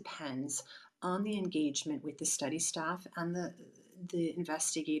that depends on the engagement with the study staff and the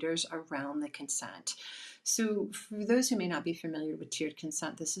investigators around the consent. So for those who may not be familiar with tiered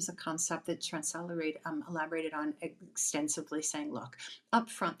consent, this is a concept that Transalorate elaborated on extensively, saying, look, up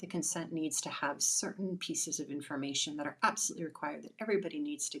front, the consent needs to have certain pieces of information that are absolutely required that everybody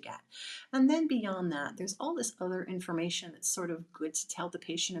needs to get. And then beyond that, there's all this other information that's sort of good to tell the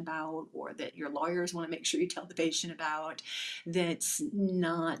patient about, or that your lawyers want to make sure you tell the patient about, that's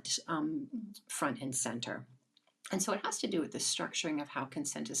not front and center. And so it has to do with the structuring of how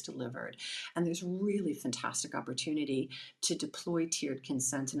consent is delivered. And there's really fantastic opportunity to deploy tiered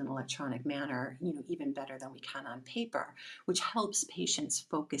consent in an electronic manner, even better than we can on paper, which helps patients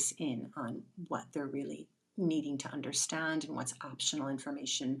focus in on what they're really needing to understand and what's optional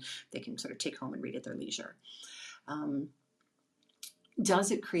information they can sort of take home and read at their leisure.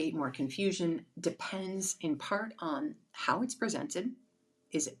 Does it create more confusion? Depends in part on how it's presented.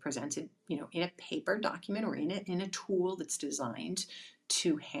 Is it presented, in a paper document or in a tool that's designed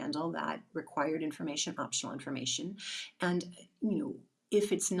to handle that required information, optional information? And,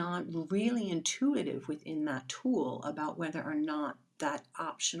 if it's not really intuitive within that tool about whether or not that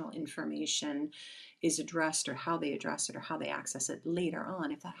optional information is addressed or how they address it or how they access it later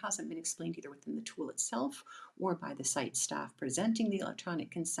on, if that hasn't been explained either within the tool itself or by the site staff presenting the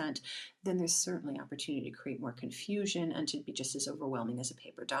electronic consent, then there's certainly opportunity to create more confusion and to be just as overwhelming as a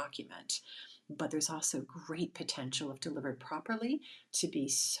paper document. But there's also great potential, if delivered properly, to be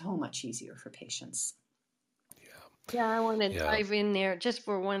so much easier for patients. Yeah, I want to dive in there just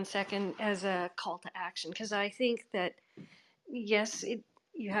for 1 second as a call to action, because I think that, yes,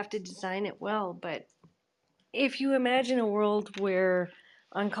 you have to design it well, but if you imagine a world where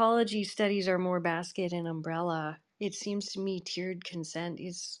oncology studies are more basket and umbrella, it seems to me tiered consent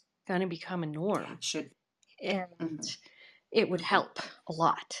is going to become a norm. Yeah, should. And it would help a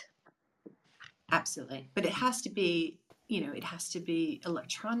lot. Absolutely. But it has to be, it has to be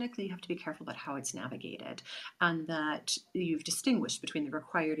electronically. You have to be careful about how it's navigated, and that you've distinguished between the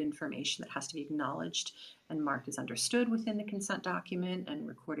required information that has to be acknowledged and marked as understood within the consent document and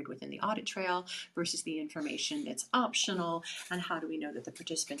recorded within the audit trail versus the information that's optional. And how do we know that the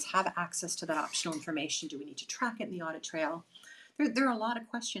participants have access to that optional information? Do we need to track it in the audit trail? There are a lot of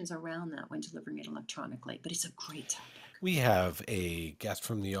questions around that when delivering it electronically, but it's a great topic. We have a guest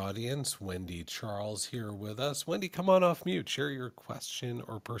from the audience, Wendy Charles, here with us. Wendy, come on off mute. Share your question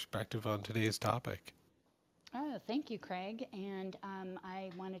or perspective on today's topic. Oh, thank you, Craig. And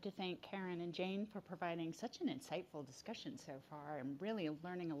I wanted to thank Karen and Jane for providing such an insightful discussion so far. I'm really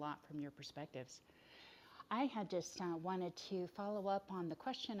learning a lot from your perspectives. I had just wanted to follow up on the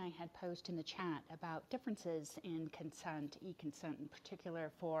question I had posed in the chat about differences in consent, e-consent in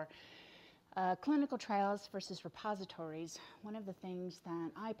particular, for Clinical trials versus repositories. One of the things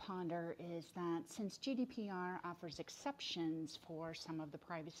that I ponder is that since GDPR offers exceptions for some of the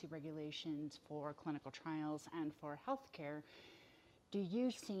privacy regulations for clinical trials and for healthcare, do you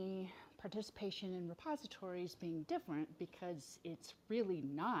see participation in repositories being different because it's really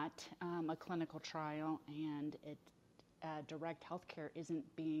not a clinical trial and direct healthcare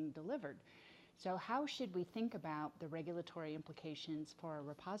isn't being delivered? So how should we think about the regulatory implications for a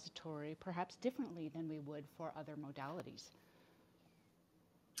repository perhaps differently than we would for other modalities?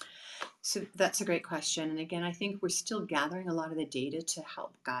 So that's a great question. And again, I think we're still gathering a lot of the data to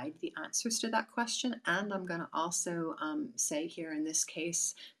help guide the answers to that question. And I'm going to also say here in this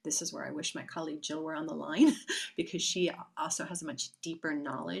case, this is where I wish my colleague Jill were on the line because she also has a much deeper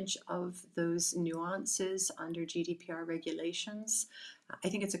knowledge of those nuances under GDPR regulations. I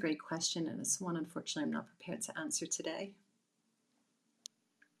think it's a great question, and it's one, unfortunately, I'm not prepared to answer today.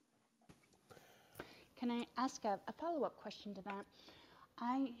 Can I ask a follow-up question to that?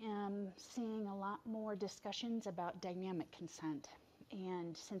 I am seeing a lot more discussions about dynamic consent.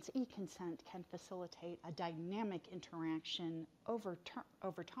 And since eConsent can facilitate a dynamic interaction over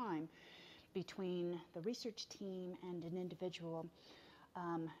time between the research team and an individual,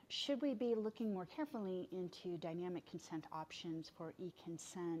 should we be looking more carefully into dynamic consent options for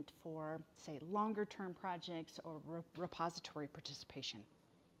eConsent for, say, longer-term projects or repository participation?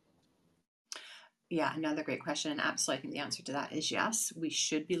 Yeah, another great question. And absolutely, I think the answer to that is yes, we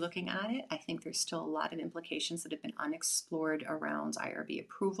should be looking at it. I think there's still a lot of implications that have been unexplored around IRB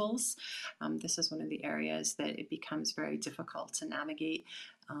approvals. This is one of the areas that it becomes very difficult to navigate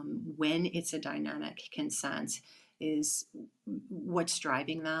when it's a dynamic consent. Is what's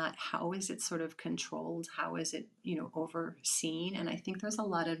driving that? How is it sort of controlled? How is it, overseen? And I think there's a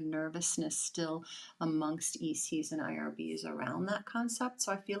lot of nervousness still amongst ECs and IRBs around that concept.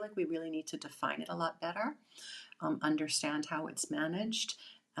 So I feel like we really need to define it a lot better, understand how it's managed,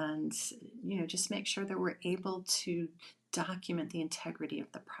 and just make sure that we're able to document the integrity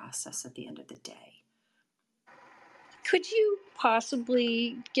of the process at the end of the day. Could you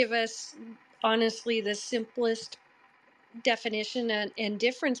possibly give us, honestly, the simplest definition and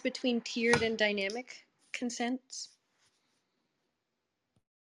difference between tiered and dynamic consents?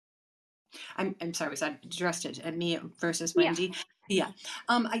 I'm sorry, was that addressed at me versus Wendy? Yeah.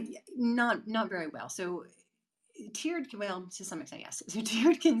 Not very well. So tiered, well, to some extent, yes. So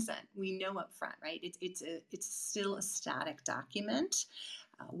tiered consent, we know up front, right? It's still a static document.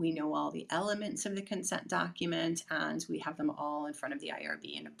 We know all the elements of the consent document, and we have them all in front of the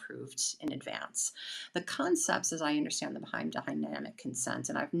IRB and approved in advance. The concepts, as I understand them, behind dynamic consent,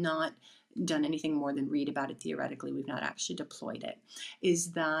 and I've not done anything more than read about it theoretically, we've not actually deployed it,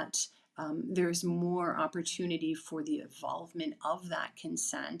 is that there's more opportunity for the involvement of that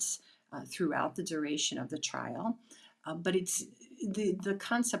consent throughout the duration of the trial. But it's the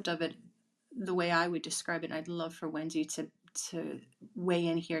concept of it, the way I would describe it, and I'd love for Wendy to weigh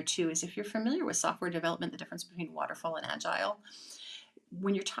in here too, is if you're familiar with software development, the difference between waterfall and agile,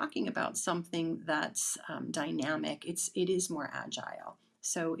 when you're talking about something that's dynamic, it is more agile.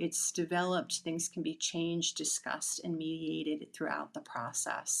 So it's developed, things can be changed, discussed, and mediated throughout the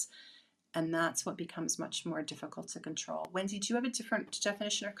process. And that's what becomes much more difficult to control. Wendy, do you have a different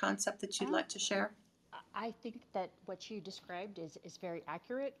definition or concept that you'd like to share? I think that what you described is very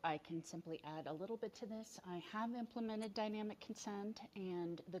accurate. I can simply add a little bit to this. I have implemented dynamic consent,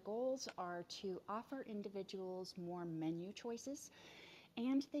 and the goals are to offer individuals more menu choices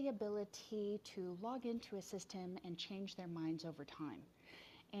and the ability to log into a system and change their minds over time.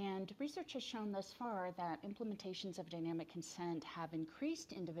 And research has shown thus far that implementations of dynamic consent have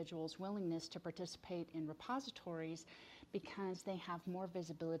increased individuals' willingness to participate in repositories because they have more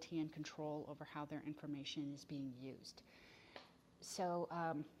visibility and control over how their information is being used. So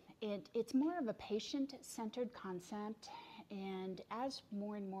it's more of a patient-centered concept, and as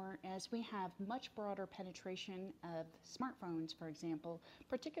we have much broader penetration of smartphones, for example,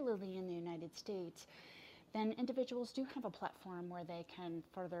 particularly in the United States, then individuals do have a platform where they can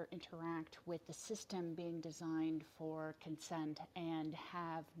further interact with the system being designed for consent and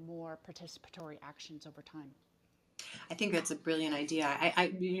have more participatory actions over time. I think that's a brilliant idea.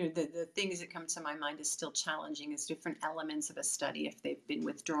 The things that come to my mind is still challenging is different elements of a study, if they've been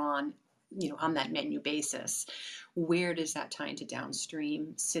withdrawn, on that menu basis. Where does that tie into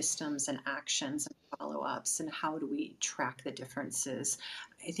downstream systems and actions and follow-ups, and how do we track the differences?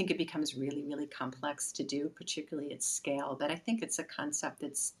 I think it becomes really, really complex to do, particularly at scale. But I think it's a concept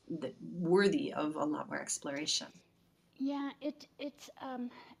that's worthy of a lot more exploration. Yeah, it's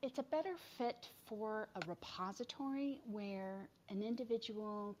a better fit for a repository where an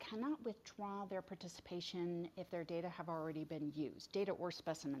individual cannot withdraw their participation if their data have already been used, data or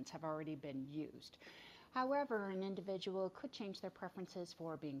specimens have already been used. However, an individual could change their preferences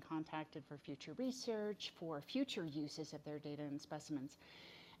for being contacted for future research, for future uses of their data and specimens.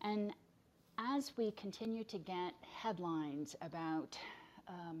 And as we continue to get headlines about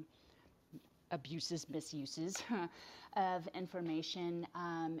abuses, misuses of information,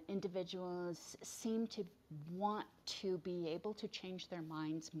 individuals seem to want to be able to change their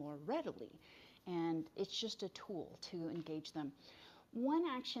minds more readily. And it's just a tool to engage them. One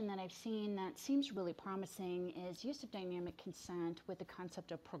action that I've seen that seems really promising is use of dynamic consent with the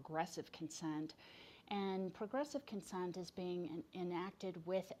concept of progressive consent. And progressive consent is being enacted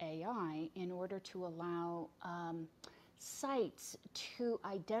with AI in order to allow sites to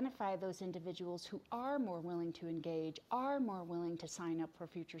identify those individuals who are more willing to engage, are more willing to sign up for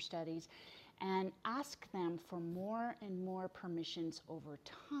future studies, and ask them for more and more permissions over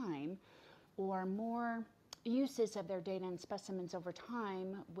time, or more uses of their data and specimens over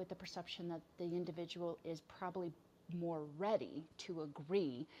time, with the perception that the individual is probably more ready to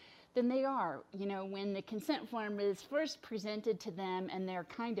agree than they are, you know, when the consent form is first presented to them and they're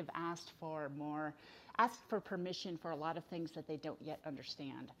kind of asked for permission for a lot of things that they don't yet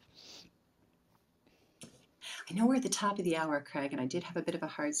understand. I know we're at the top of the hour, Craig, and I did have a bit of a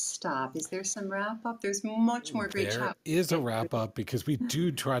hard stop. Is there some wrap up? There's much more great There chat. is a wrap up because we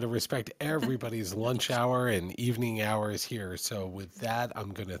do try to respect everybody's lunch hour and evening hours here. So, with that,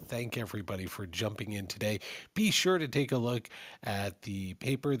 I'm going to thank everybody for jumping in today. Be sure to take a look at the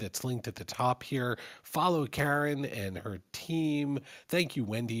paper that's linked at the top here. Follow Karen and her team. Thank you,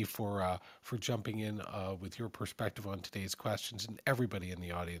 Wendy, for jumping in with your perspective on today's questions, and everybody in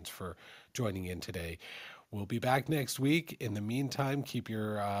the audience for joining in today. We'll be back next week. In the meantime, keep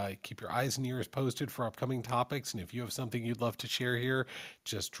your eyes and ears posted for upcoming topics. And if you have something you'd love to share here,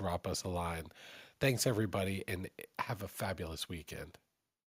 just drop us a line. Thanks, everybody, and have a fabulous weekend.